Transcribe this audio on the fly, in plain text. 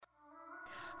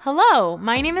Hello,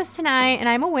 my name is Tanai, and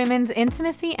I'm a women's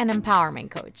intimacy and empowerment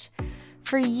coach.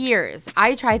 For years,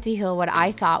 I tried to heal what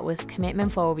I thought was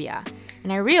commitment phobia,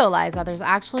 and I realized that there's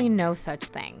actually no such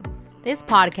thing. This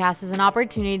podcast is an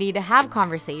opportunity to have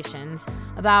conversations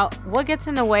about what gets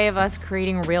in the way of us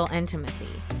creating real intimacy,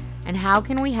 and how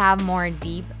can we have more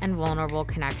deep and vulnerable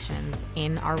connections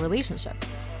in our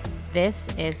relationships. This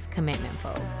is Commitment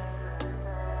Phobe.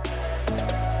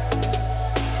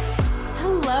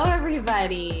 Hello,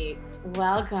 everybody.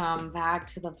 Welcome back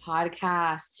to the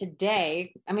podcast.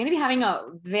 Today, I'm going to be having a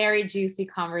very juicy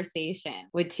conversation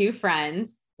with two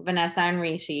friends, Vanessa and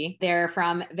Rishi. They're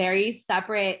from very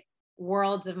separate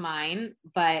worlds of mine,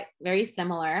 but very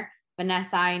similar.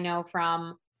 Vanessa, I know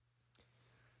from...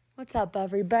 What's up,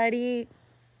 everybody?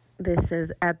 This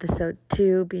is episode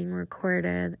 2 being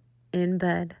recorded in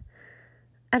bed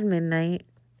at midnight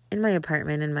in my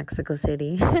apartment in Mexico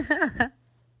City.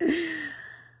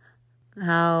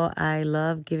 How I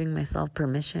love giving myself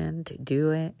permission to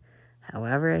do it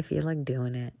however I feel like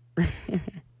doing it.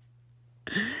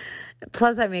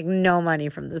 Plus, I make no money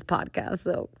from this podcast,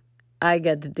 so I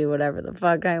get to do whatever the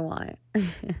fuck I want.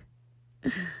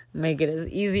 Make it as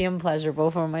easy and pleasurable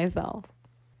for myself.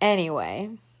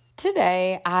 Anyway,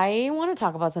 today I want to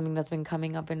talk about something that's been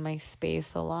coming up in my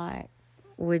space a lot,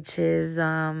 which is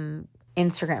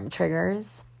Instagram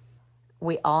triggers.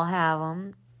 We all have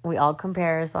them. We all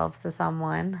compare ourselves to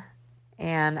someone,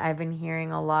 and I've been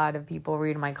hearing a lot of people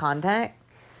read my content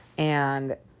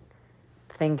and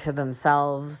think to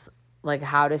themselves, like,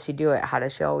 how does she do it? How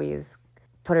does she always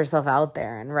put herself out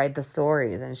there and write the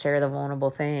stories and share the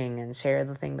vulnerable thing and share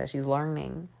the thing that she's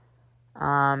learning?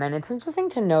 And it's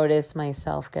interesting to notice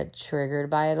myself get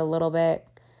triggered by it a little bit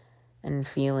and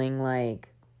feeling like,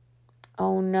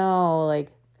 oh no, like,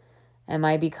 am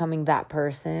I becoming that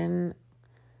person?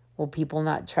 Will people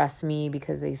not trust me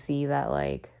because they see that,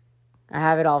 like, I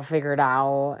have it all figured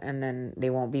out, and then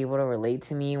they won't be able to relate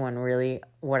to me when really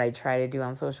what I try to do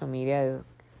on social media is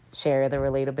share the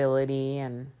relatability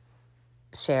and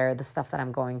share the stuff that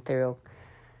I'm going through.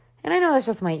 And I know that's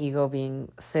just my ego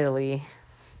being silly.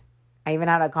 I even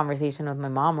had a conversation with my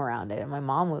mom around it, and my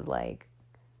mom was like,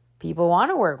 people want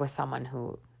to work with someone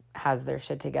who has their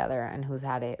shit together and who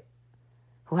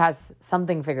has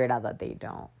something figured out that they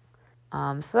don't.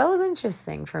 So that was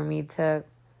interesting for me to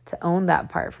own that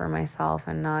part for myself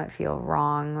and not feel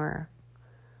wrong or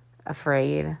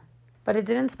afraid. But it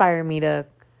did inspire me to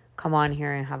come on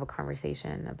here and have a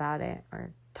conversation about it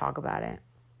or talk about it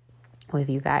with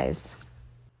you guys,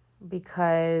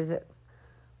 because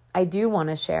I do want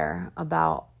to share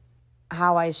about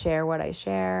how I share what I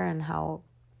share and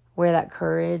where that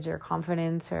courage or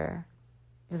confidence or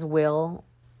just will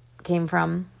came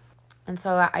from. And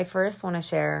so I first want to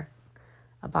share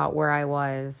about where I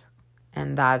was,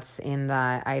 and that's in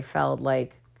that I felt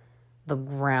like the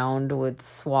ground would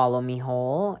swallow me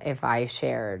whole if I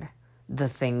shared the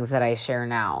things that I share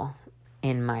now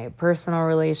in my personal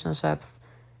relationships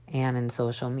and in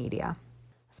social media.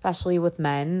 Especially with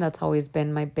men, that's always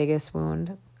been my biggest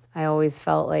wound. I always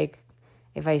felt like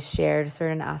if I shared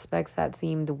certain aspects that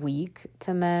seemed weak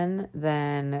to men,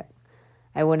 then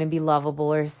I wouldn't be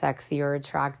lovable or sexy or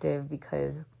attractive,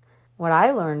 because what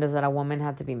I learned is that a woman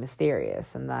had to be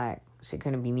mysterious and that she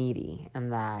couldn't be needy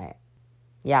and that,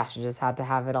 yeah, she just had to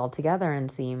have it all together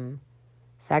and seem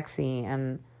sexy.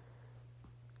 And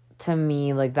to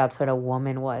me, like, that's what a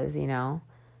woman was, you know?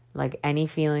 Like, any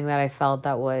feeling that I felt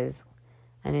that was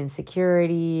an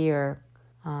insecurity or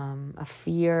a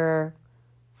fear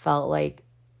felt like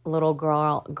little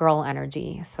girl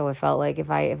energy. So it felt like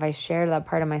if I shared that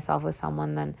part of myself with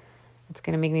someone, then it's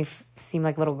going to make me seem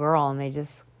like a little girl and they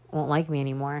just won't like me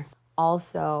anymore.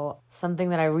 Also,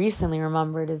 something that I recently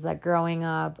remembered is that growing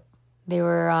up, there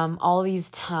were all these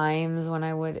times when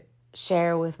I would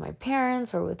share with my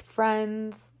parents or with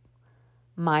friends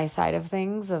my side of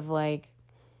things, of like,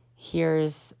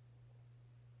 here's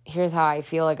how I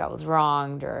feel like I was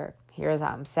wronged, or here's how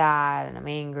I'm sad and I'm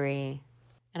angry.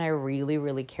 And I really,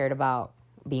 really cared about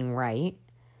being right.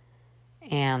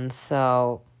 And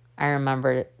so I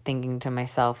remember thinking to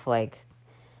myself, like,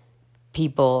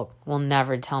 people will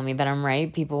never tell me that I'm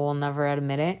right. People will never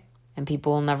admit it. And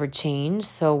people will never change.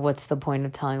 So what's the point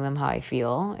of telling them how I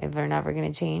feel if they're never going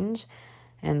to change?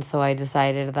 And so I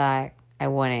decided that I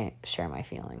wouldn't share my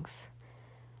feelings.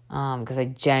 Because I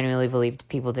genuinely believed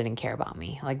people didn't care about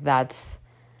me. Like, that's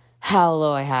how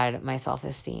low I had my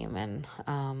self-esteem. And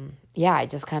I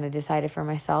just kind of decided for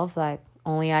myself that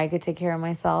only I could take care of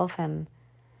myself. And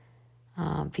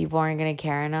people aren't going to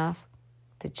care enough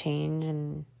to change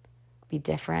and be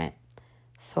different.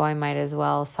 So I might as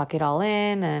well suck it all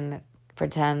in and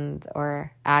pretend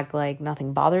or act like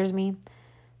nothing bothers me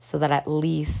so that at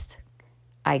least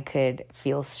I could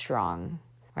feel strong,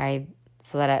 right?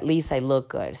 So that at least I look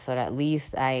good, so that at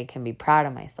least I can be proud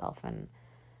of myself and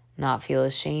not feel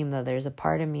ashamed that there's a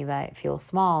part of me that feels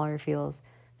small or feels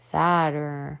sad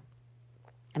or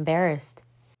embarrassed.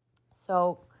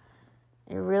 So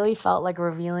it really felt like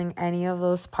revealing any of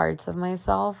those parts of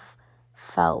myself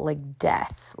felt like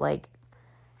death, like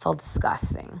felt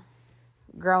disgusting.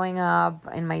 Growing up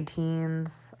in my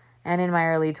teens and in my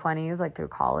early 20s, like through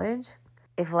college,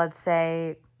 if let's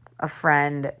say a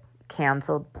friend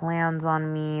canceled plans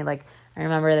on me, like I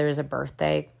remember there was a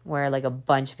birthday where like a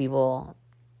bunch of people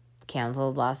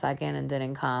canceled last second and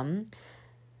didn't come.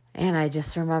 And I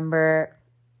just remember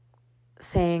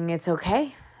saying it's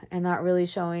okay and not really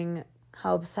showing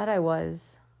how upset I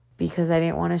was because I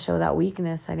didn't want to show that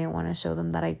weakness. I didn't want to show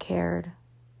them that I cared.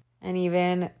 And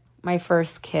even my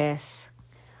first kiss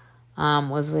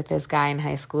was with this guy in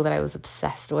high school that I was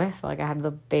obsessed with. Like I had the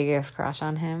biggest crush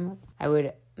on him. I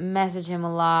would message him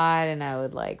a lot and I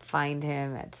would like find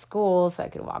him at school so I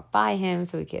could walk by him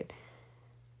so we could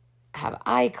have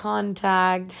eye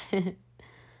contact.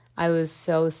 I was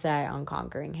so set on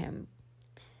conquering him.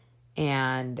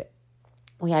 And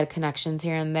we had connections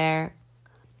here and there.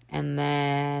 And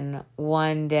then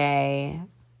one day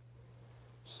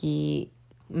he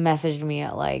messaged me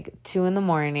at like 2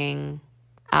 a.m.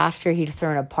 after he'd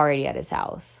thrown a party at his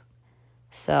house.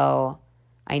 So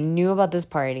I knew about this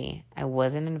party. I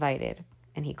wasn't invited.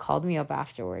 And he called me up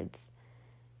afterwards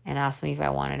and asked me if I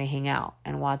wanted to hang out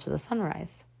and watch the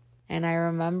sunrise. And I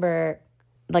remember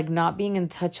like not being in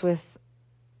touch with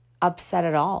upset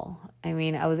at all. I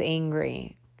mean, I was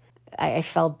angry. I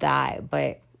felt that,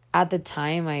 but at the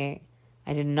time I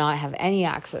did not have any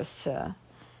access to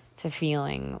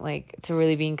feeling, like to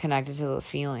really being connected to those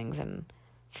feelings and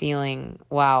feeling,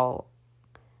 wow,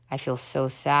 I feel so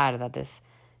sad that this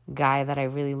guy that I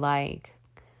really like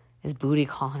is booty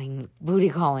calling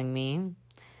me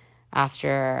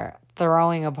after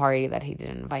throwing a party that he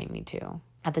didn't invite me to.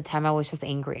 At the time I was just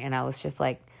angry and I was just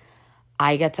like,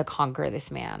 I get to conquer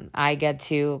this man. I get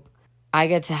to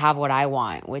have what I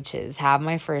want, which is have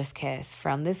my first kiss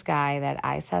from this guy that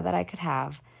I said that I could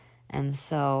have. And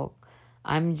so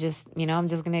I'm just going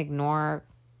to ignore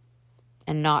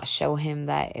and not show him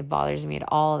that it bothers me at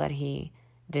all that he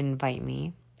didn't invite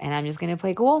me. And I'm just going to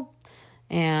play cool.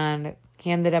 And he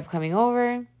ended up coming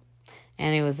over.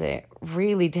 And it was a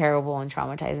really terrible and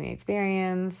traumatizing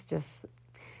experience. Just,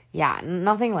 yeah,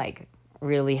 nothing like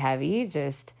really heavy.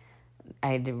 Just,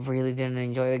 really didn't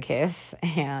enjoy the kiss.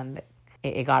 And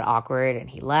it got awkward and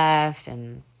he left.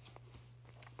 And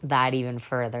that even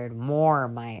furthered more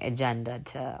my agenda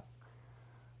to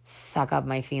suck up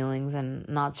my feelings and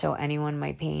not show anyone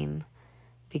my pain,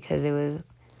 because it was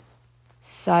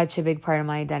such a big part of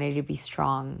my identity to be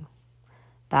strong.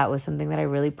 That was something that I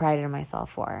really prided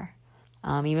myself for.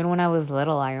 Even when I was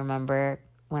little, I remember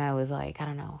when I was like,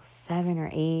 7 or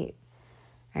 8,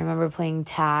 I remember playing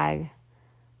tag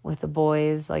with the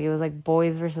boys. Like it was like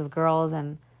boys versus girls,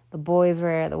 and the boys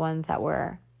were the ones that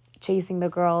were chasing the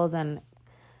girls. And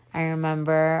I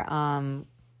remember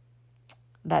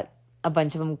that a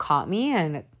bunch of them caught me,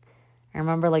 and I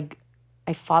remember like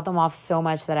I fought them off so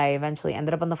much that I eventually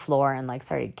ended up on the floor and like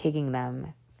started kicking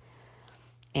them.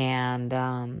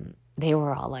 And they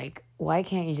were all like, why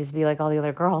can't you just be like all the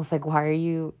other girls? Like, why are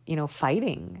you,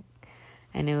 fighting?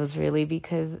 And it was really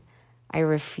because I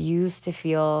refused to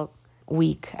feel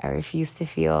weak. I refused to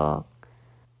feel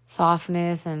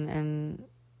softness and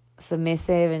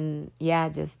submissive, and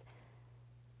just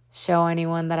show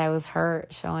anyone that I was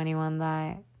hurt, show anyone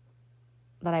that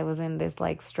I wasn't this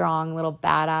like strong little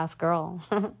badass girl,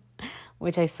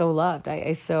 which I so loved.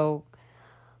 I so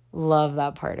love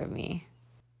that part of me.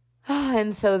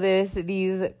 And so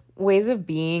these ways of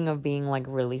being like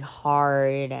really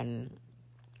hard and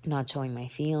not showing my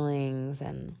feelings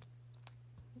and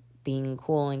being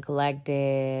cool and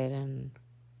collected and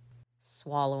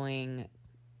swallowing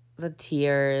the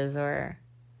tears or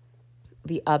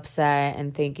the upset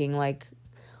and thinking like,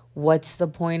 what's the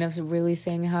point of really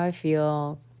saying how I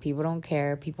feel? People don't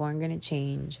care. People aren't going to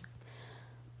change.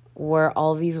 Were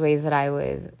all these ways that I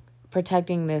was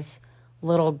protecting this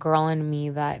little girl in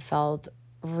me that felt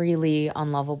really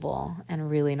unlovable and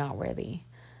really not worthy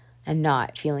and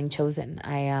not feeling chosen.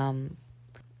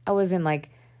 I wasn't like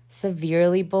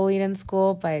severely bullied in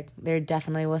school, but there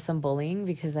definitely was some bullying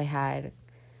because I had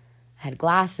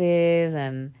glasses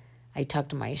and I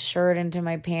tucked my shirt into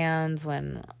my pants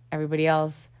when everybody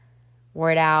else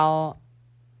wore it out.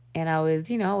 And I was,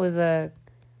 was a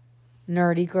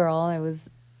nerdy girl. I was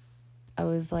I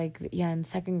was like, in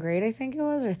second grade, I think it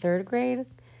was, or third grade.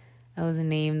 I was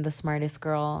named the smartest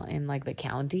girl in like the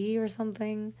county or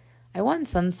something. I won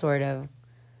some sort of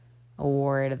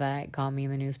award that got me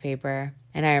in the newspaper.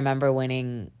 And I remember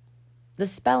winning the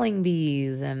spelling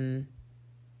bees, and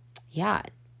yeah,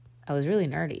 I was really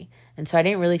nerdy. And so I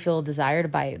didn't really feel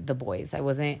desired by the boys. I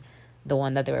wasn't the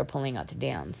one that they were pulling out to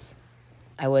dance.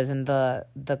 I wasn't the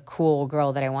cool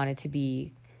girl that I wanted to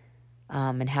be,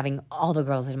 and having all the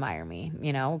girls admire me,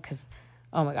 because,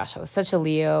 oh my gosh, I was such a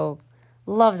Leo,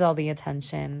 loved all the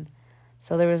attention.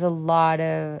 So there was a lot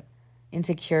of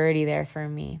insecurity there for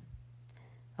me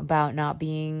about not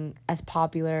being as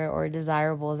popular or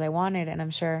desirable as I wanted. And I'm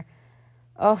sure,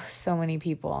 so many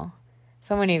people,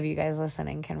 so many of you guys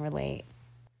listening can relate.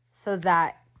 So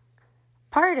that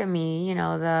part of me,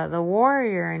 the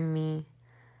warrior in me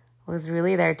was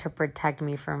really there to protect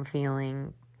me from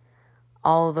feeling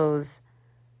all those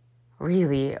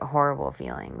really horrible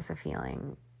feelings of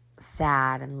feeling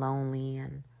sad and lonely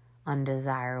and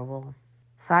undesirable.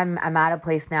 So I'm at a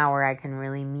place now where I can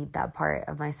really meet that part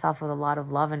of myself with a lot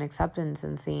of love and acceptance,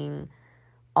 and seeing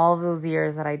all of those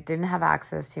years that I didn't have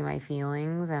access to my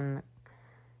feelings and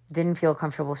didn't feel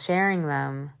comfortable sharing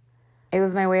them. It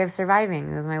was my way of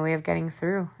surviving. It was my way of getting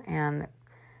through. And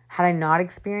had I not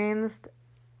experienced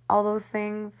all those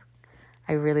things,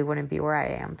 I really wouldn't be where I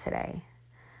am today.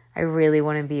 I really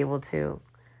wouldn't be able to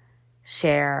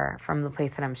share from the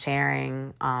place that I'm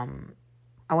sharing.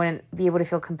 I wouldn't be able to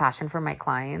feel compassion for my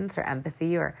clients or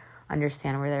empathy or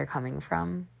understand where they're coming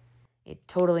from. It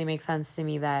totally makes sense to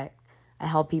me that I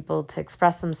help people to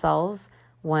express themselves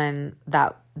when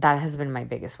that has been my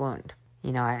biggest wound.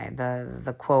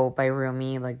 The quote by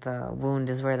Rumi, like the wound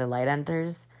is where the light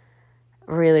enters,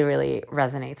 really, really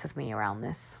resonates with me around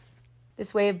this.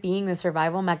 This way of being, the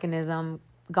survival mechanism,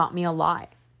 got me a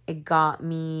lot. It got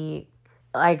me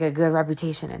like a good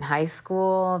reputation in high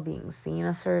school, being seen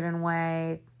a certain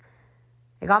way.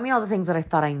 It got me all the things that I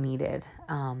thought I needed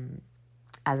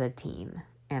as a teen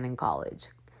and in college,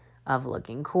 of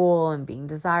looking cool and being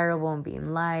desirable and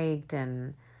being liked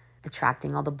and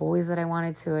attracting all the boys that I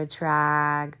wanted to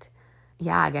attract.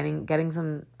 Yeah,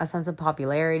 getting a sense of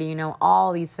popularity,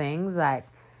 all these things that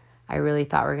I really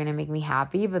thought were going to make me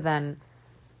happy, but then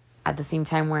at the same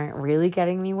time weren't really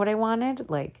getting me what I wanted,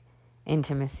 like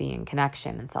intimacy and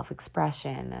connection and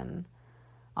self-expression and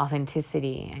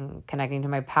authenticity and connecting to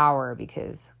my power,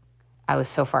 because I was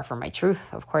so far from my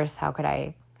truth. Of course, how could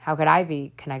I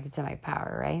be connected to my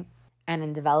power, right? And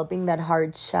in developing that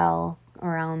hard shell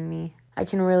around me, I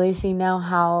can really see now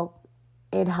how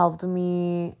it helped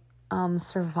me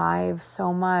survive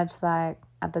so much that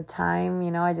at the time,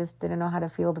 I just didn't know how to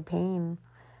feel the pain,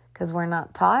 because we're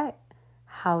not taught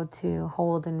how to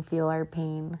hold and feel our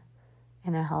pain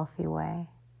in a healthy way.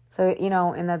 So,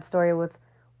 in that story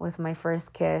with my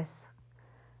first kiss,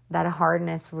 that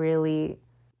hardness really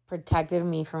protected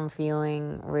me from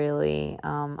feeling really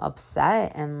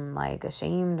upset and like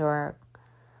ashamed or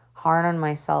hard on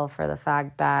myself for the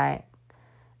fact that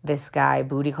this guy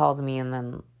booty called me and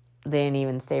then didn't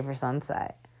even stay for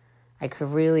sunset. I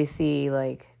could really see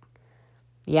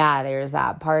there's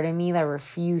that part of me that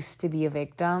refused to be a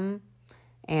victim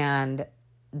and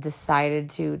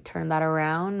decided to turn that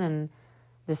around and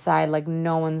decide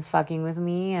no one's fucking with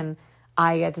me, and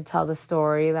I get to tell the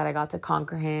story that I got to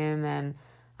conquer him, and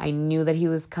I knew that he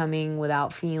was coming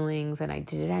without feelings, and I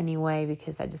did it anyway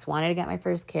because I just wanted to get my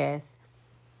first kiss.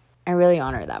 I really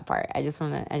honor that part. I just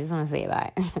want to say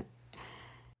that.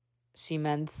 She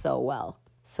meant so well.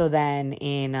 So then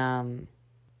in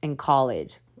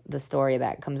college, the story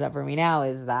that comes up for me now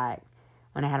is that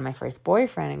when I had my first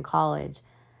boyfriend in college,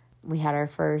 we had our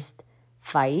first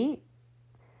fight.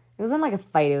 It wasn't like a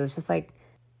fight. It was just like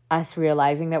us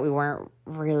realizing that we weren't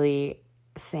really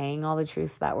saying all the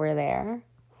truths that were there.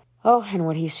 Oh, and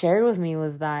what he shared with me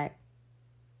was that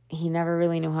he never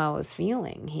really knew how I was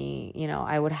feeling.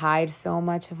 I would hide so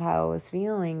much of how I was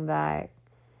feeling that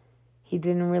he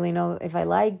didn't really know if I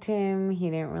liked him. He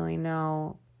didn't really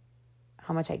know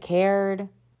how much I cared.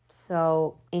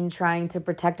 So in trying to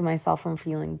protect myself from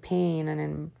feeling pain, and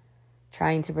in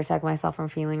trying to protect myself from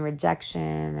feeling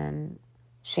rejection and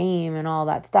shame and all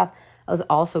that stuff, I was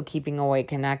also keeping away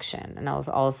connection. And I was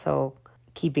also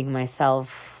keeping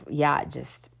myself,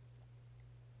 just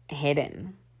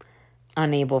hidden,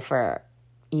 unable for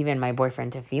even my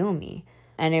boyfriend to feel me.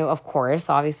 And of course,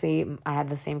 obviously, I had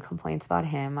the same complaints about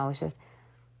him. I was just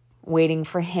waiting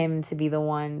for him to be the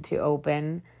one to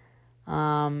open.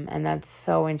 And that's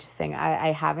so interesting.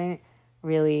 I haven't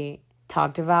really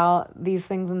talked about these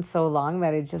things in so long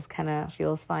that it just kind of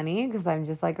feels funny, because I'm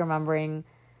just remembering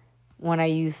when I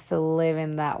used to live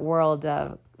in that world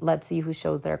of let's see who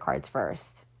shows their cards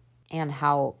first, and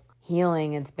how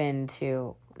healing it's been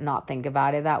to not think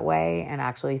about it that way and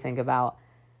actually think about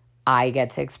I get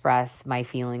to express my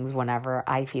feelings whenever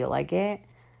I feel like it,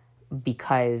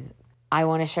 because I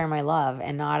want to share my love,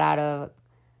 and not out of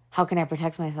how can I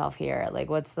protect myself here? Like,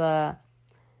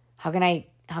 how can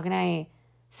I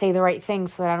say the right thing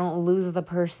so that I don't lose the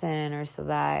person, or so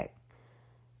that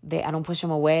I don't push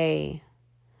them away.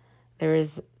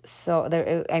 That's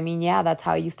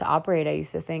how I used to operate. I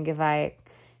used to think if I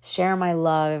share my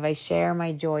love, if I share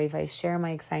my joy, if I share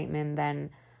my excitement,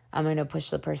 then I'm going to push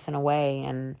the person away.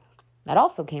 And that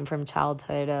also came from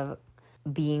childhood of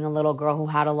being a little girl who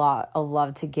had a lot of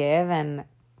love to give and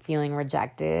feeling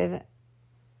rejected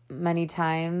many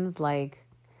times. Like,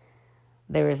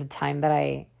 there was a time that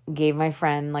I gave my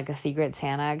friend like a Secret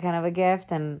Santa kind of a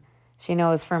gift, and she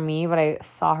knows for me, but I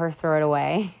saw her throw it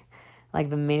away like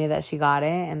the minute that she got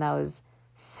it, and that was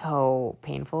so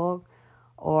painful.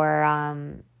 Or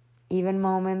even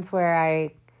moments where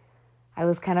I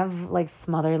was kind of like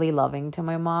smotherly loving to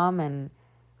my mom, and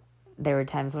there were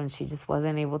times when she just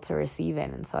wasn't able to receive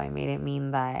it, and so I made it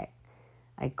mean that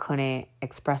I couldn't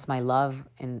express my love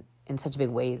in such big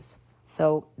ways.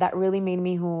 So that really made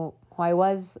me who I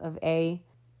was, of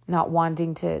not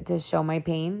wanting to show my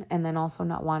pain, and then also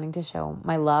not wanting to show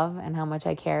my love and how much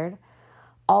I cared,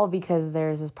 all because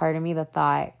there's this part of me that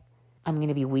thought, I'm going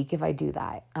to be weak if I do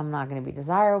that. I'm not going to be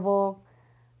desirable.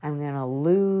 I'm going to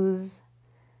lose.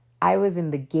 I was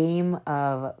in the game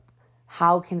of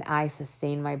how can I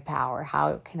sustain my power?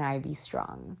 How can I be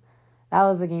strong? That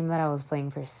was a game that I was playing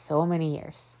for so many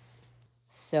years.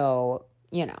 So,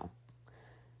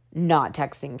 not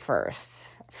texting first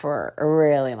for a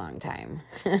really long time.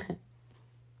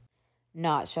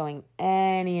 Not showing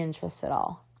any interest at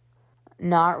all.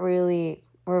 Not really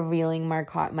revealing my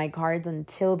cards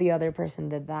until the other person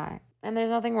did that. And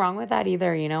there's nothing wrong with that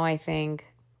either. I think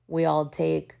we all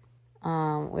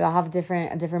have a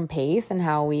different pace in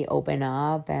how we open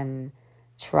up and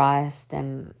trust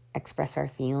and express our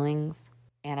feelings.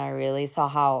 And I really saw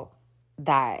how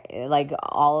that, like,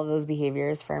 all of those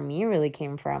behaviors for me really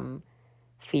came from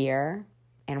fear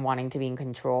and wanting to be in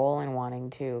control and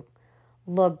wanting to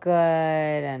look good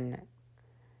and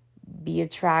be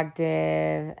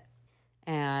attractive.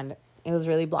 And it was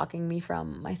really blocking me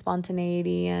from my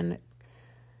spontaneity and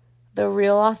the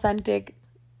real authentic,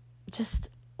 just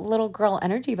little girl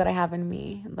energy that I have in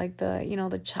me. Like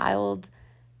the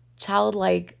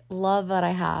childlike love that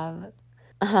I have.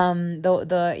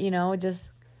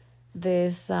 Just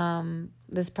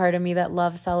this part of me that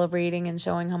loves celebrating and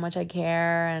showing how much I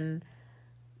care. And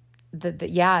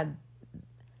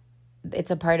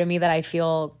it's a part of me that I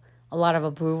feel a lot of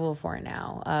approval for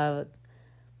now,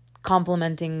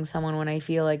 complimenting someone when I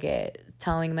feel like it,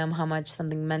 telling them how much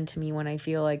something meant to me when I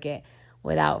feel like it,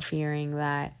 without fearing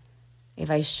that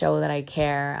if I show that I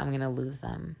care, I'm going to lose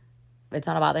them. It's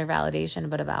not about their validation,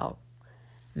 but about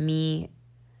me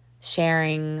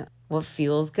sharing what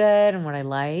feels good and what I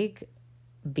like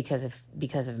because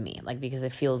of me, like, because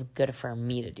it feels good for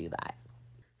me to do that.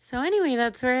 So anyway,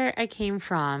 that's where I came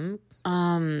from.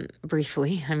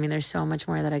 Briefly, I mean, there's so much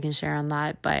more that I can share on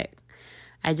that, but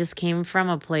I just came from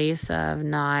a place of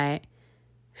not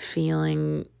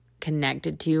feeling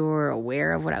connected to or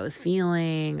aware of what I was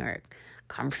feeling or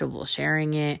comfortable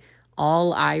sharing it.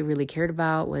 All I really cared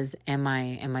about was, am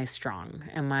I strong?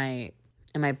 Am I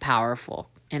powerful?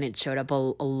 And it showed up a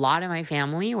lot in my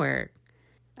family, where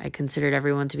I considered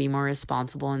everyone to be more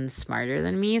responsible and smarter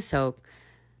than me. So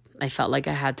I felt like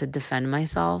I had to defend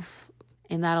myself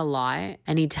in that a lot.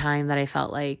 Anytime that I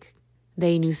felt like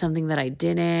they knew something that I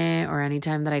didn't, or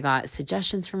anytime that I got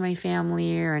suggestions from my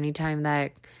family, or anytime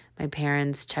that my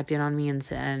parents checked in on me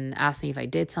and asked me if I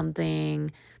did something,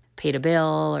 paid a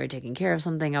bill, or taken care of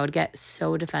something, I would get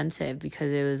so defensive,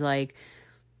 because it was like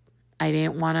I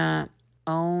didn't want to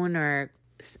own or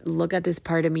look at this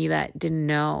part of me that didn't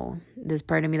know, this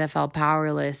part of me that felt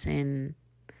powerless in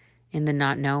the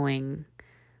not knowing,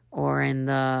 or in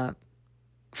the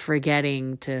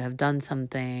forgetting to have done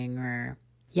something, or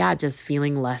just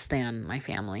feeling less than my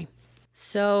family.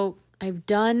 So I've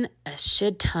done a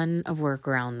shit ton of work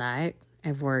around that.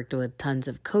 I've worked with tons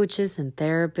of coaches and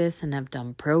therapists, and I've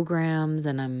done programs,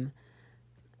 and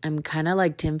I'm kind of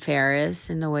like Tim Ferriss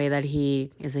in the way that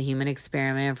he is a human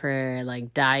experiment for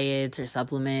like diets or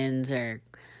supplements or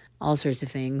all sorts of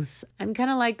things. I'm kind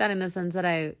of like that in the sense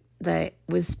that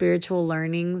with spiritual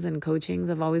learnings and coachings,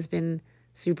 I've always been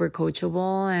super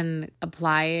coachable and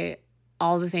apply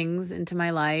all the things into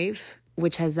my life,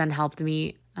 which has then helped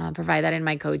me provide that in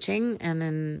my coaching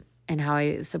and in how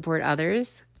I support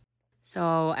others.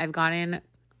 So I've gotten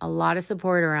a lot of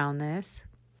support around this,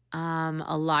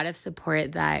 a lot of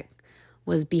support that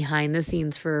was behind the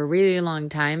scenes for a really long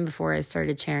time before I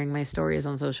started sharing my stories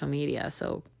on social media.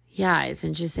 So yeah, it's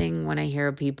interesting when I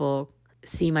hear people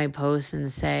see my posts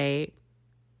and say,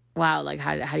 wow, like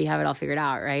how do you have it all figured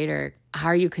out, right? Or how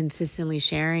are you consistently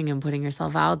sharing and putting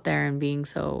yourself out there and being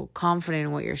so confident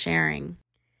in what you're sharing?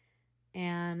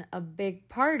 And a big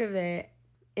part of it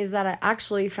is that I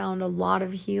actually found a lot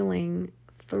of healing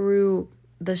through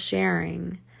the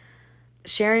sharing.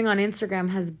 Sharing on Instagram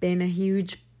has been a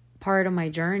huge part of my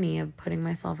journey of putting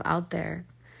myself out there.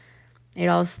 It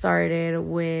all started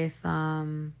with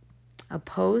a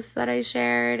post that I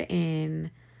shared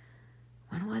in,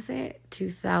 when was it?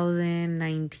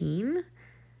 2019?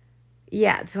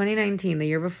 Yeah, 2019, the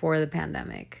year before the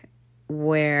pandemic,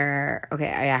 where, I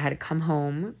had to come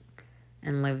home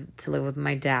and live with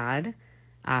my dad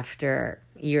after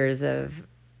years of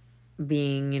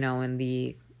being, in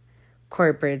the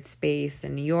corporate space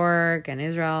in New York and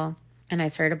Israel. And I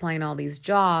started applying to all these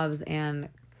jobs, and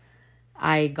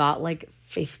I got like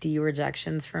 50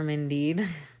 rejections from Indeed.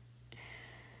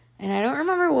 And I don't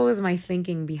remember what was my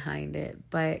thinking behind it,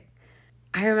 but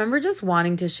I remember just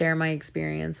wanting to share my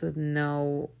experience with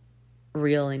no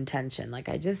real intention. Like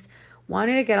I just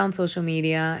wanted to get on social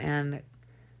media and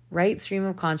write stream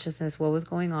of consciousness what was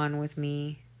going on with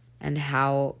me and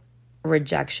how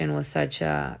rejection was such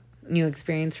a new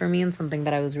experience for me and something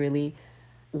that I was really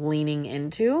leaning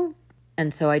into.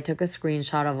 And so I took a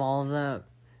screenshot of all the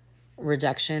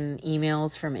rejection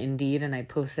emails from Indeed and I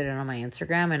posted it on my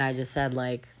Instagram, and I just said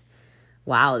like,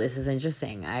 wow, this is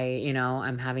interesting.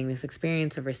 I'm having this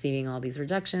experience of receiving all these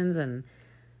rejections, and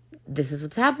this is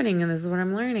what's happening, and this is what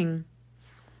I'm learning.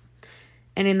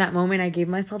 And in that moment, I gave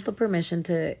myself the permission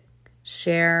to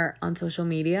share on social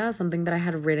media something that I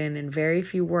had written in very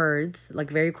few words, like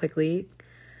very quickly,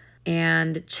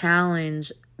 and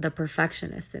challenge the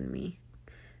perfectionist in me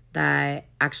that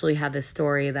actually had this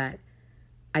story that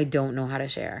I don't know how to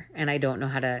share, and I don't know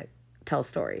how to tell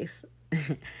stories.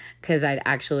 Because I'd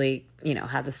actually,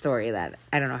 have the story that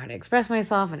I don't know how to express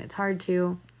myself and it's hard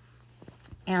to.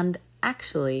 And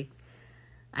actually,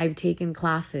 I've taken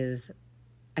classes.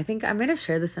 I think I might have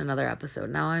shared this in another episode.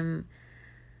 Now I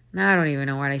don't even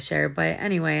know what I share. But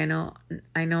anyway,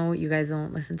 I know you guys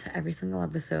don't listen to every single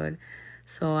episode.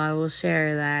 So I will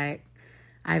share that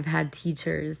I've had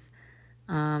teachers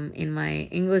in my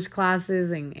English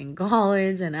classes in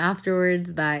college and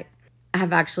afterwards that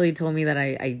have actually told me that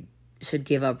I should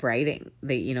give up writing.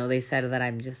 They said that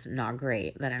I'm just not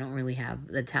great, that I don't really have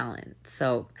the talent.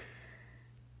 So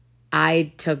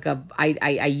I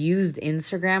used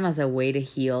Instagram as a way to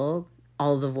heal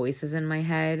all the voices in my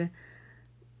head,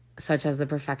 such as the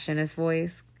perfectionist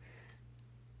voice.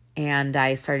 And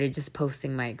I started just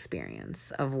posting my experience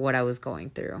of what I was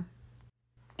going through.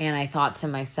 And I thought to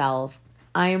myself,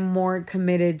 I am more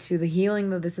committed to the healing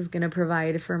that this is going to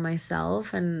provide for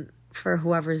myself and for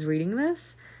whoever's reading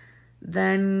this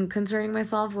than concerning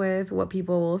myself with what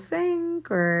people will think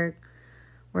or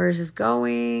where is this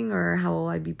going or how will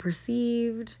I be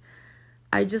perceived.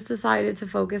 I just decided to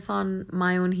focus on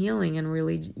my own healing and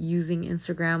really using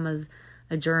Instagram as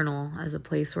a journal, as a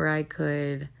place where I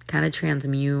could kind of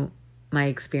transmute my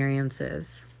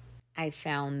experiences. I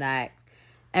found that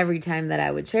every time that I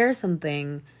would share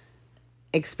something,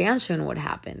 expansion would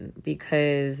happen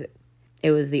because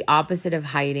it was the opposite of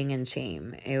hiding and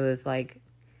shame. It was like,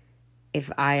 if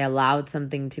I allowed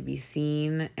something to be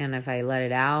seen and if I let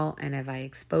it out and if I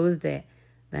exposed it,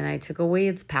 then I took away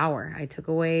its power. I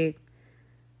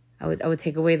would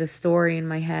take away the story in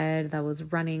my head that was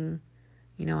running,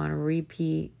 on a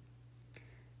repeat.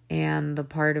 And the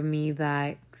part of me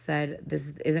that said,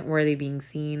 this isn't worthy of being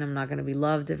seen. I'm not going to be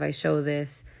loved if I show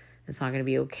this. It's not going to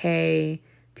be okay.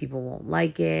 People won't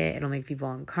like it. It'll make people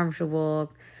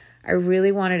uncomfortable. I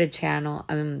really wanted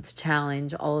to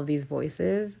challenge all of these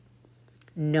voices,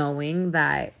 knowing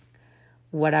that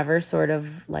whatever sort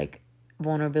of like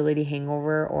vulnerability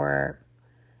hangover or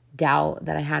doubt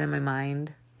that I had in my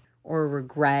mind or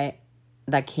regret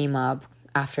that came up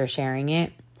after sharing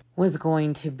it was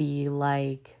going to be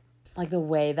like the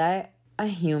way that a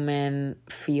human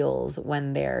feels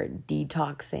when they're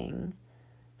detoxing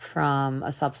from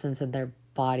a substance in their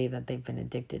body that they've been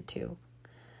addicted to.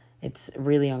 It's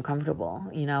really uncomfortable.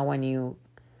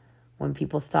 When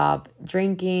people stop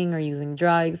drinking or using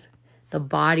drugs, the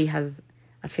body has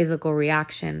a physical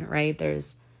reaction, right?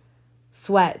 There's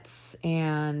sweats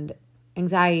and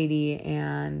anxiety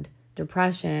and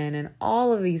depression and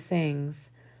all of these things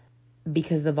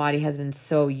because the body has been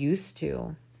so used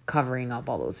to covering up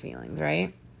all those feelings,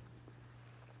 right?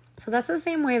 So that's the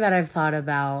same way that I've thought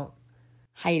about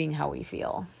hiding how we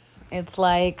feel. It's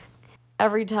like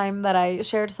every time that I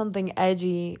shared something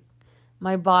edgy,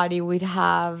 my body would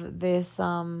have this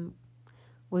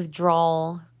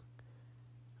withdrawal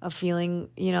of feeling,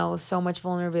 so much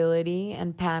vulnerability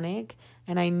and panic.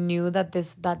 And I knew that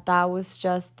that was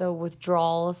just the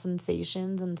withdrawal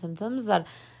sensations and symptoms that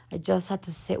I just had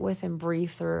to sit with and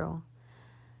breathe through.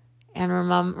 And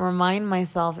remind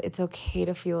myself, it's okay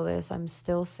to feel this. I'm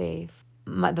still safe.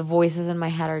 The voices in my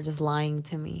head are just lying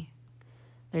to me.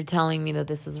 They're telling me that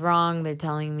this was wrong. They're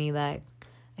telling me that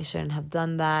I shouldn't have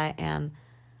done that. And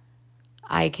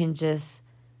I can just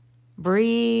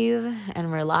breathe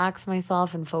and relax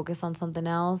myself and focus on something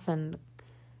else and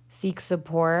seek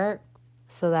support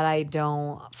so that I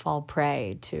don't fall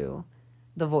prey to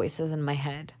the voices in my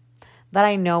head that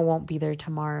I know won't be there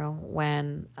tomorrow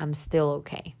when I'm still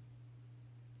okay.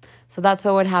 So that's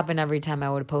what would happen every time I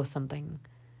would post something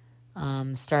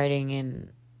starting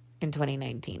in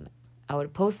 2019. I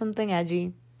would post something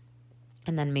edgy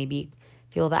and then maybe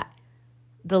feel that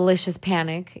delicious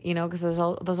panic, because there's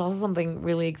also something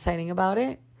really exciting about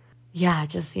it. Yeah,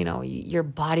 just, your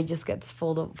body just gets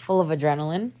full of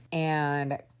adrenaline,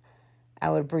 and I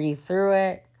would breathe through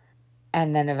it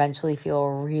and then eventually feel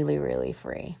really, really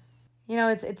free.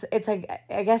 It's like,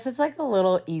 I guess it's like a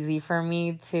little easy for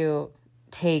me to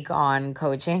take on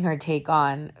coaching or take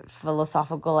on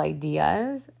philosophical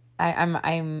ideas.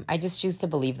 I just choose to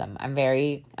believe them. I'm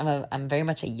very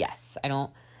much a yes. I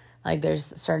don't like, there's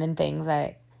certain things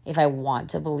that if I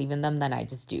want to believe in them, then I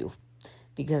just do,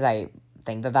 because I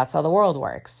think that that's how the world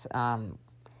works.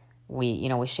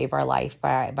 We shape our life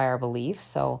by our beliefs.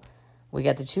 So we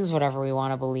get to choose whatever we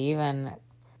want to believe. And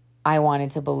I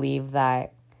wanted to believe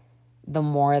that the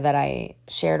more that I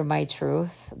shared my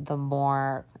truth, the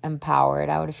more empowered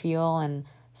I would feel and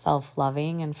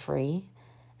self-loving and free,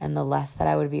 and the less that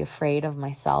I would be afraid of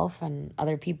myself and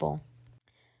other people.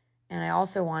 And I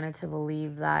also wanted to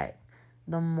believe that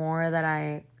the more that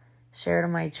I shared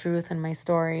my truth and my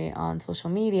story on social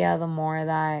media, the more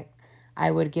that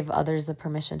I would give others the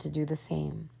permission to do the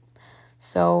same.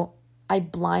 So I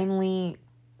blindly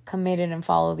committed and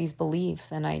followed these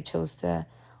beliefs, and I chose to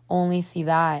only see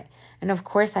that. And of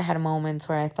course I had moments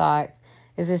where I thought,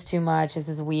 is this too much? Is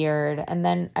this weird? And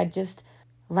then I just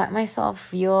let myself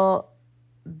feel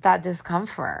that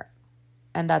discomfort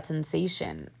and that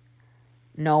sensation,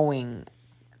 knowing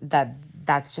that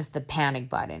that's just the panic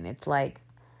button. It's like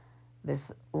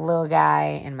this little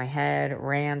guy in my head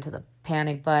ran to the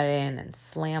panic button and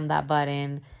slammed that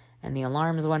button, and the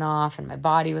alarms went off and my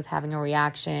body was having a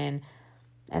reaction.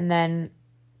 And then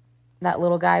that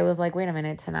little guy was like, wait a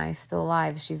minute, Tanai's still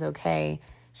alive. She's okay.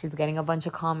 She's getting a bunch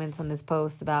of comments on this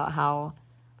post about how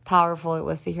powerful it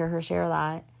was to hear her share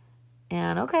that.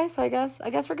 And okay, so I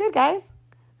guess we're good, guys.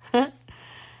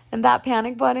 And that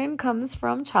panic button comes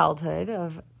from childhood,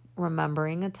 of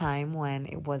remembering a time when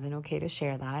it wasn't okay to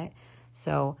share that.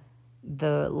 So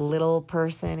the little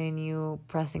person in you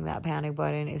pressing that panic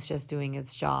button is just doing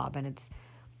its job, and it's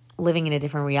living in a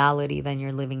different reality than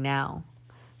you're living now.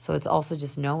 So it's also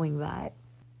just knowing that.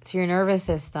 To your nervous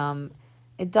system,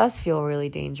 it does feel really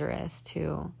dangerous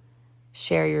to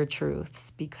share your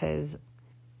truths, because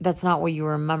that's not what you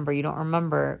remember. You don't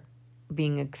remember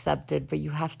being accepted, but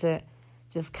you have to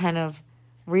just kind of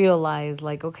realize,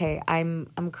 like, okay, I'm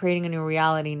creating a new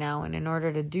reality now, and in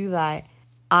order to do that,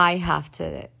 I have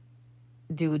to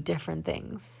do different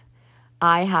things.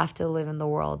 I have to live in the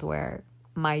world where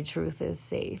my truth is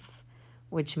safe,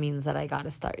 which means that I got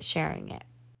to start sharing it.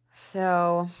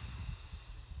 So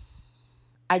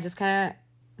I just kind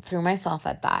of threw myself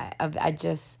at that. I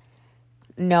just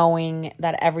knowing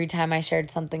that every time I shared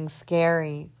something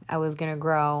scary, I was going to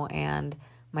grow and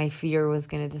my fear was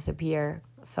going to disappear.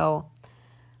 So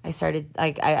I started,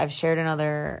 like, I've shared in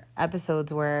other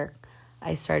episodes where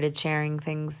I started sharing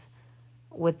things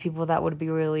with people that would be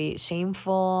really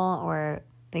shameful, or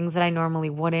things that I normally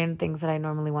wouldn't, things that I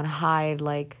normally want to hide.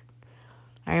 Like,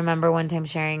 I remember one time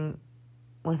sharing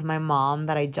with my mom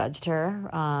that I judged her.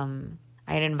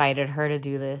 I had invited her to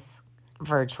do this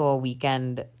virtual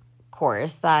weekend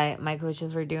course that my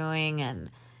coaches were doing, and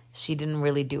she didn't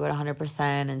really do it 100%,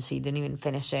 and she didn't even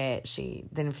finish it. She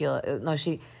didn't feel, no,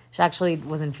 she actually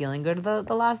wasn't feeling good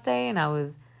the last day, and I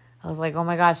was like, oh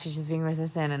my gosh, she's just being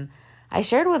resistant. And I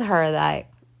shared with her that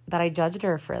I judged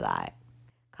her for that,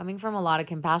 coming from a lot of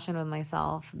compassion with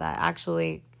myself, that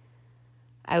actually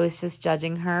I was just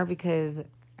judging her because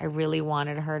I really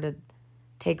wanted her to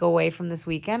take away from this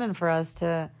weekend and for us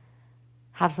to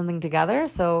have something together.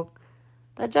 So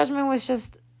that judgment was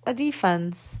just a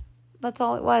defense. That's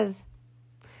all it was.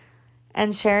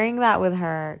 And sharing that with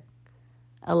her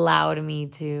allowed me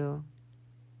to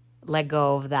let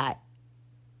go of that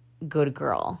good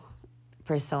girl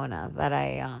persona that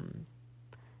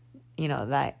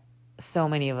that so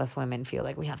many of us women feel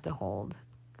like we have to hold.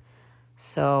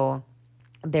 So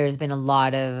there's been a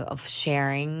lot of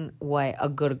sharing what a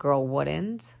good girl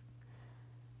wouldn't,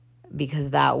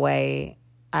 because that way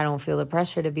I don't feel the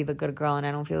pressure to be the good girl, and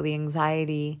I don't feel the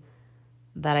anxiety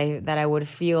that I would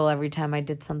feel every time I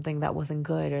did something that wasn't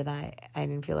good or that I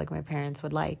didn't feel like my parents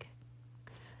would like.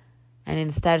 And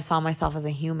instead saw myself as a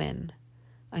human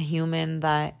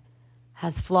that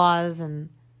has flaws and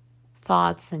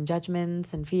thoughts and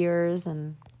judgments and fears,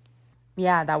 and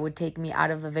that would take me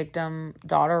out of the victim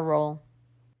daughter role.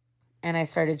 And I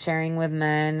started sharing with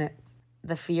men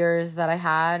the fears that I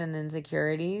had and the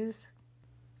insecurities.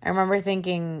 I remember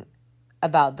thinking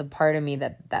about the part of me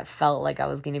that felt like I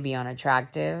was going to be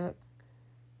unattractive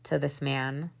to this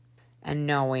man, and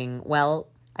knowing, well,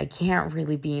 I can't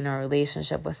really be in a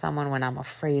relationship with someone when I'm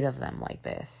afraid of them like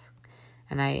this.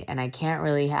 And I can't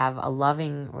really have a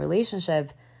loving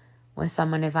relationship with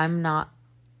someone if I'm not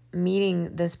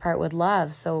meeting this part with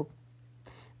love. So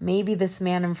maybe this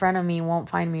man in front of me won't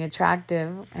find me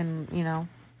attractive and,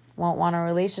 won't want a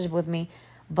relationship with me.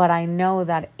 But I know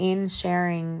that in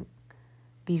sharing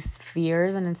these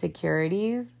fears and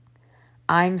insecurities,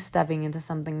 I'm stepping into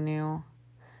something new.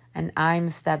 And I'm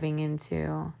stepping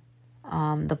into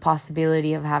the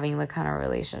possibility of having the kind of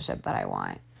relationship that I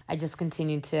want. I just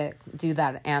continued to do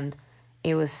that. And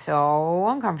it was so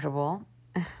uncomfortable.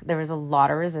 There was a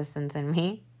lot of resistance in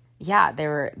me. Yeah,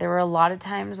 there were a lot of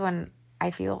times when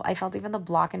I felt even the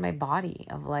block in my body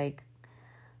of like,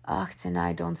 ugh,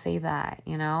 Tanai, don't say that,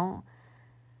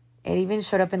 It even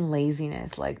showed up in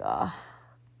laziness, like, ugh,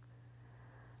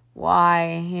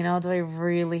 why? Do I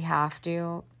really have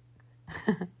to?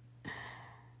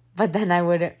 But then I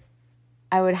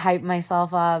would hype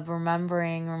myself up,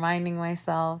 reminding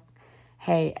myself,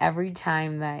 hey, every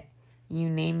time that you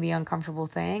name the uncomfortable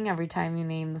thing, every time you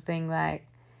name the thing that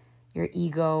your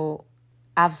ego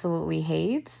absolutely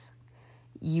hates,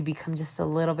 you become just a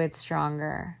little bit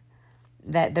stronger.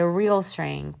 That the real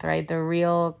strength, right? The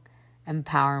real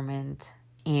empowerment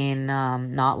in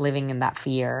not living in that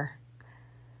fear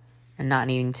and not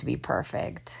needing to be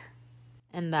perfect.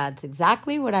 And that's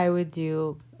exactly what I would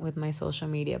do with my social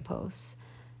media posts.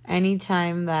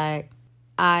 Anytime that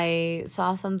I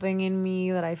saw something in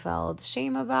me that I felt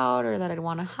shame about or that I'd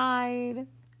want to hide,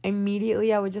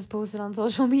 immediately I would just post it on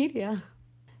social media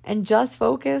and just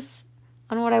focus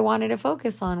on what I wanted to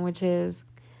focus on, which is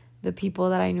the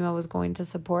people that I knew I was going to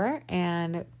support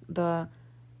and the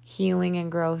healing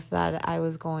and growth that I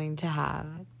was going to have.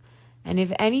 And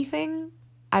if anything,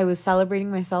 I was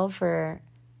celebrating myself for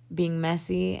being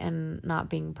messy and not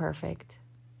being perfect.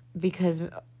 Because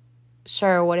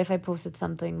sure, what if I posted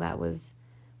something that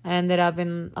ended up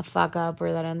in a fuck up,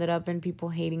 or that ended up in people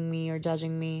hating me or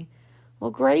judging me?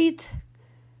 Well, great.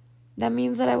 That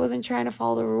means that I wasn't trying to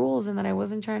follow the rules and that I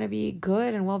wasn't trying to be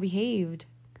good and well behaved.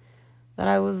 That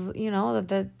I was,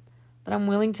 that I'm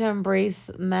willing to embrace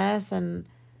mess and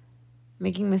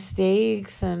making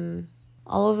mistakes and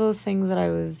all of those things that I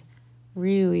was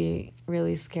really,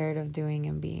 really scared of doing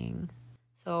and being.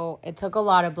 So it took a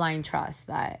lot of blind trust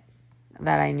that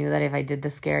I knew that if I did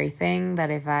the scary thing, that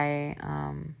if I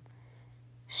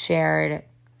shared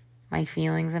my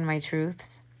feelings and my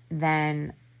truths,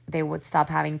 then they would stop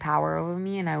having power over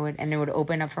me, and it would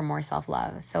open up for more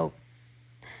self-love. So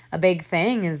a big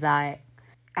thing is that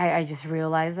I just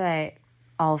realized that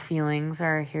all feelings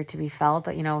are here to be felt.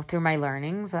 That, through my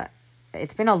learnings,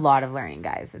 it's been a lot of learning,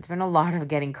 guys. It's been a lot of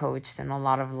getting coached and a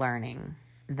lot of learning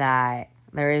that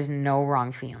there is no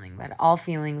wrong feeling, that all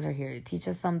feelings are here to teach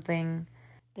us something.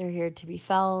 They're here to be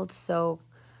felt. So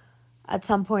at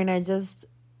some point I just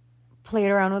played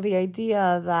around with the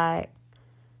idea that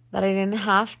I didn't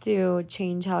have to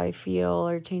change how I feel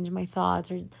or change my thoughts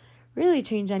or really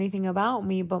change anything about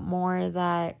me, but more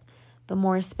that the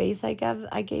more space I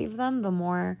gave them, the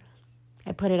more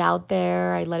I put it out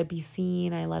there, I let it be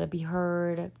seen, I let it be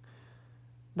heard,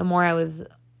 the more I was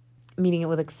meeting it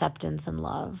with acceptance and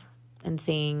love and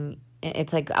saying,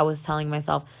 it's like I was telling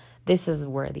myself, this is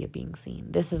worthy of being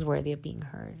seen. This is worthy of being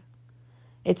heard.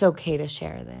 It's okay to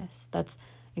share this. That's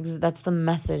the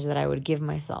message that I would give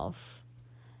myself.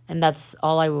 And that's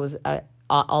all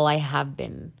I have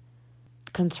been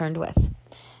concerned with.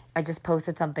 I just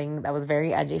posted something that was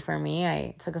very edgy for me.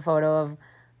 I took a photo of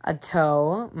a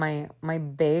toe, my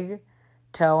big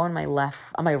toe on my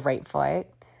right foot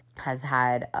has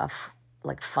had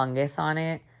fungus on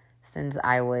it since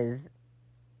I was,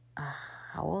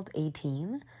 how old?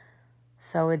 18.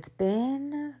 So it's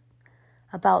been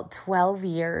about 12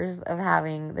 years of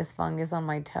having this fungus on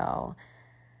my toe.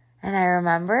 And I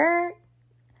remember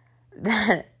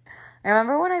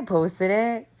when I posted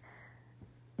it,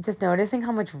 just noticing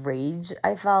how much rage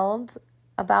I felt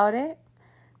about it,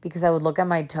 because I would look at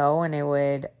my toe and it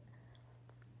would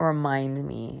remind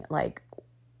me like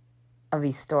of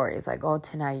these stories like, oh,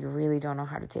 tonight you really don't know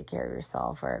how to take care of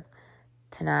yourself, or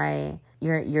tonight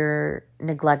you're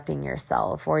neglecting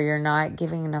yourself, or you're not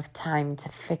giving enough time to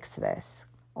fix this,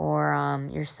 or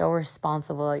you're so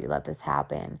responsible that you let this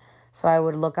happen. So I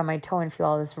would look at my toe and feel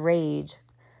all this rage.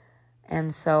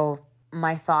 And so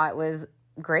my thought was,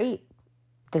 great,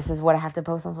 this is what I have to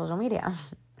post on social media.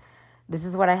 This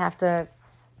is what I have to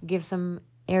give some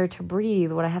air to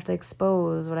breathe, what I have to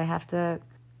expose, what I have to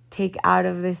take out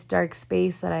of this dark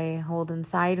space that I hold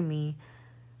inside me,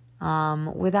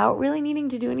 without really needing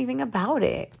to do anything about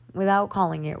it, without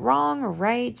calling it wrong or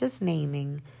right, just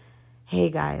naming, hey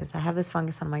guys, I have this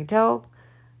fungus on my toe.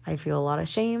 I feel a lot of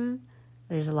shame.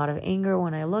 There's a lot of anger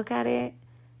when I look at it,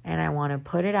 and I want to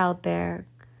put it out there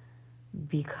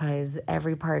because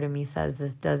every part of me says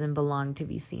this doesn't belong to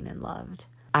be seen and loved.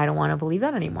 I don't want to believe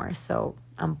that anymore, so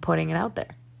I'm putting it out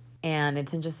there. And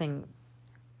it's interesting,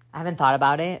 I haven't thought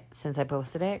about it since I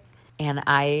posted it, and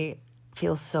I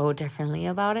feel so differently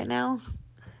about it now.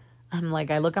 I'm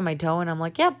like, I look at my toe and I'm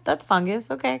like, yep, that's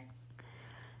fungus, okay.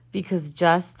 Because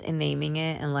just in naming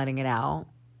it and letting it out,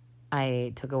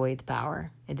 I took away its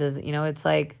power. It does, it's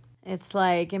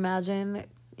like imagine,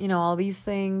 all these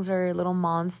things are little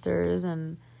monsters,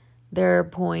 and their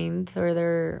point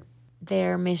or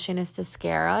their mission is to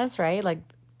scare us, right? Like,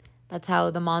 that's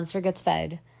how the monster gets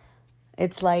fed.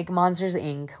 It's like Monsters,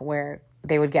 Inc., where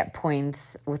they would get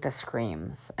points with the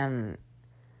screams, and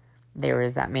there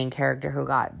was that main character who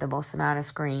got the most amount of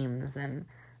screams, and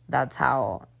that's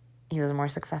how he was more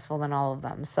successful than all of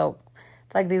them. So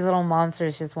it's like these little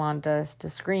monsters just want us to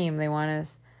scream. They want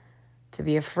us to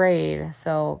be afraid.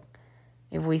 So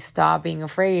if we stop being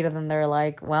afraid, then they're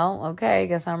like, well, okay, I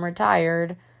guess I'm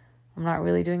retired. I'm not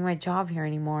really doing my job here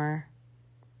anymore.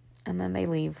 And then they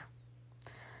leave.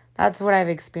 That's what I've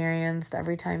experienced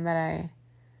every time that I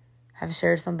have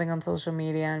shared something on social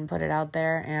media and put it out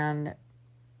there. And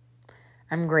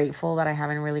I'm grateful that I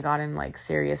haven't really gotten like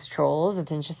serious trolls.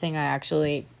 It's interesting. I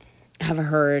actually have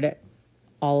heard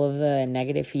all of the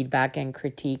negative feedback and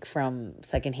critique from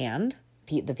secondhand.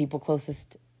 The people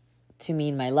closest to me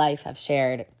in my life have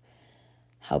shared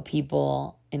how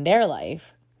people in their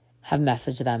life have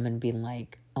messaged them and been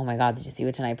like, oh my God, did you see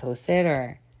what tonight posted?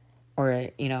 Or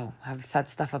have said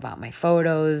stuff about my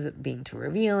photos being too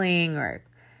revealing, or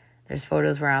there's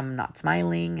photos where I'm not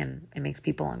smiling and it makes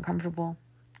people uncomfortable.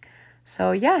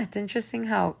 So yeah, it's interesting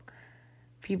how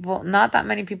not that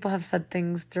many people have said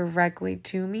things directly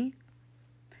to me.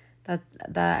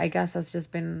 That I guess that's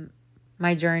just been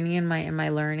my journey and my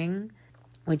learning,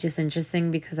 which is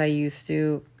interesting because I used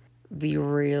to be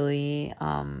really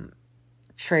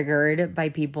triggered by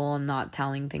people not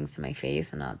telling things to my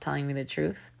face and not telling me the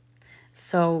truth.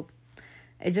 So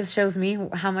it just shows me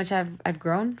how much I've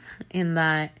grown, in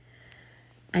that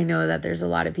I know that there's a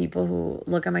lot of people who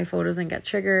look at my photos and get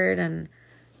triggered and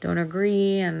don't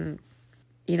agree, and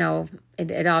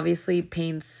it obviously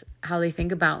paints how they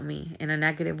think about me in a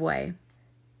negative way.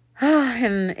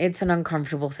 And it's an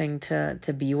uncomfortable thing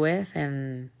to be with,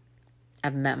 and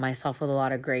I've met myself with a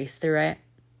lot of grace through it,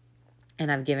 and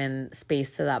I've given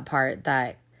space to that part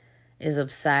that is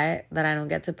upset that I don't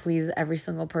get to please every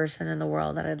single person in the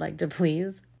world that I'd like to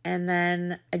please. And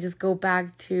then I just go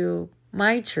back to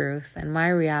my truth and my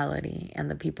reality and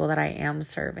the people that I am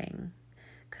serving,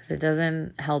 because it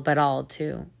doesn't help at all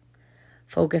to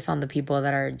focus on the people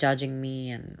that are judging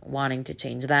me and wanting to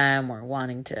change them or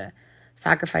wanting to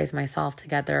sacrifice myself to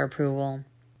get their approval.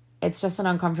 It's just an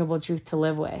uncomfortable truth to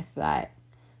live with, that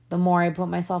the more I put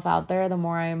myself out there, the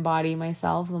more I embody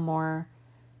myself, the more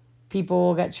people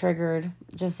will get triggered,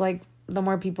 just like the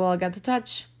more people I'll get to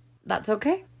touch. That's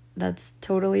okay. That's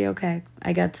totally okay.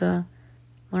 I get to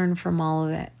learn from all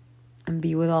of it and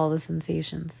be with all the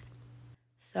sensations.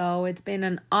 So it's been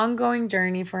an ongoing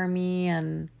journey for me,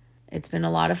 and it's been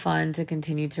a lot of fun to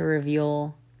continue to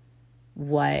reveal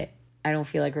what I don't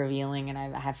feel like revealing. And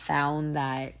I have found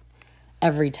that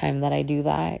every time that I do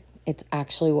that, it's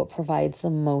actually what provides the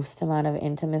most amount of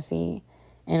intimacy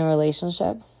in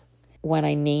relationships. When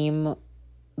I name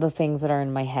the things that are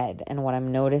in my head and what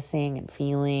I'm noticing and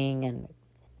feeling, and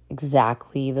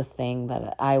exactly the thing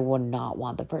that I would not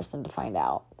want the person to find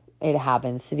out, it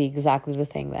happens to be exactly the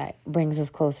thing that brings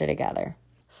us closer together.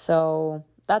 So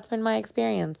that's been my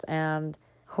experience, and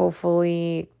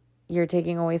hopefully you're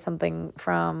taking away something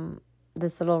from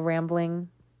this little rambling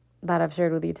that I've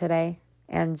shared with you today.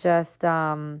 And just,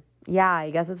 I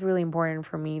guess it's really important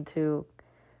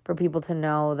for people to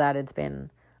know that it's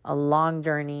been a long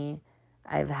journey.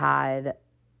 I've had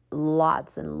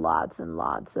lots and lots and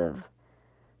lots of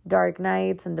dark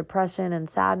nights and depression and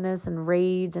sadness and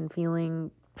rage and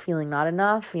feeling not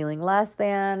enough, feeling less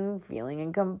than, feeling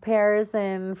in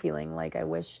comparison, feeling like I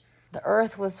wish the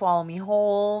earth would swallow me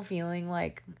whole, feeling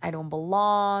like I don't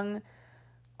belong,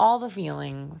 all the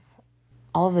feelings,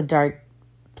 all of the dark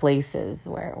places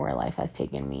where life has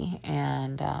taken me.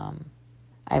 And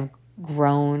I've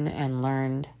grown and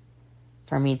learned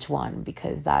from each one,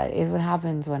 because that is what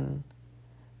happens when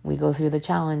we go through the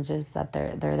challenges, that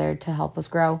they're there to help us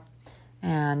grow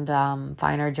and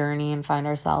find our journey and find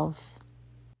ourselves.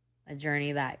 A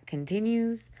journey that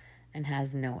continues and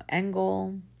has no end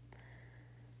goal.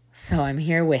 So I'm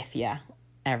here with you,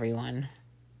 everyone.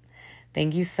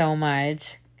 Thank you so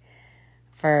much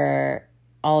for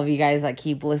all of you guys that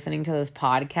keep listening to this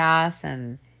podcast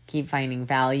and keep finding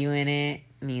value in it.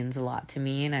 It means a lot to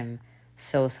me, and I'm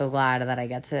so glad that I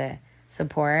get to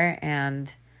support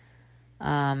and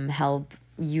help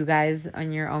you guys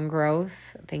on your own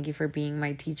growth. Thank you for being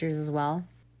my teachers as well.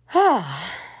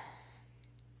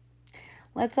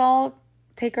 Let's all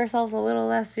take ourselves a little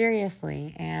less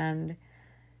seriously and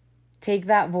take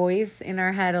that voice in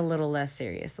our head a little less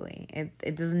seriously.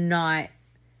 It does not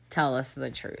tell us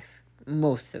the truth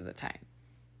most of the time.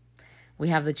 We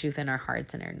have the truth in our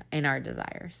hearts and in our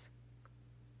desires.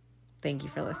 Thank you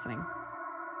for listening.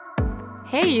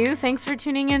 Hey you, thanks for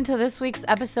tuning in to this week's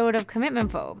episode of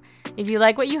Commitment Phobe. If you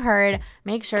like what you heard,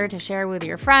 make sure to share with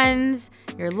your friends,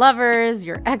 your lovers,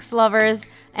 your ex-lovers,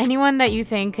 anyone that you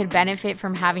think could benefit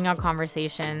from having a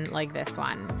conversation like this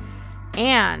one.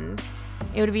 And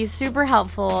it would be super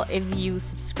helpful if you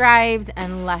subscribed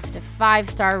and left a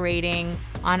 5-star rating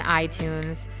on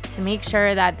iTunes to make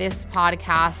sure that this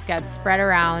podcast gets spread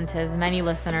around to as many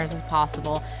listeners as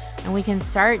possible, and we can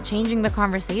start changing the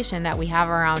conversation that we have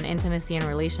around intimacy and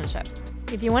relationships.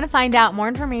 If you want to find out more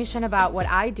information about what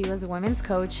I do as a women's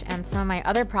coach and some of my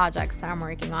other projects that I'm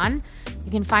working on,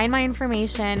 you can find my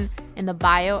information in the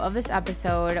bio of this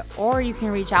episode, or you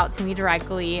can reach out to me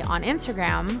directly on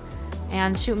Instagram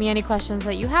and shoot me any questions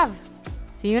that you have.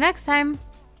 See you next time.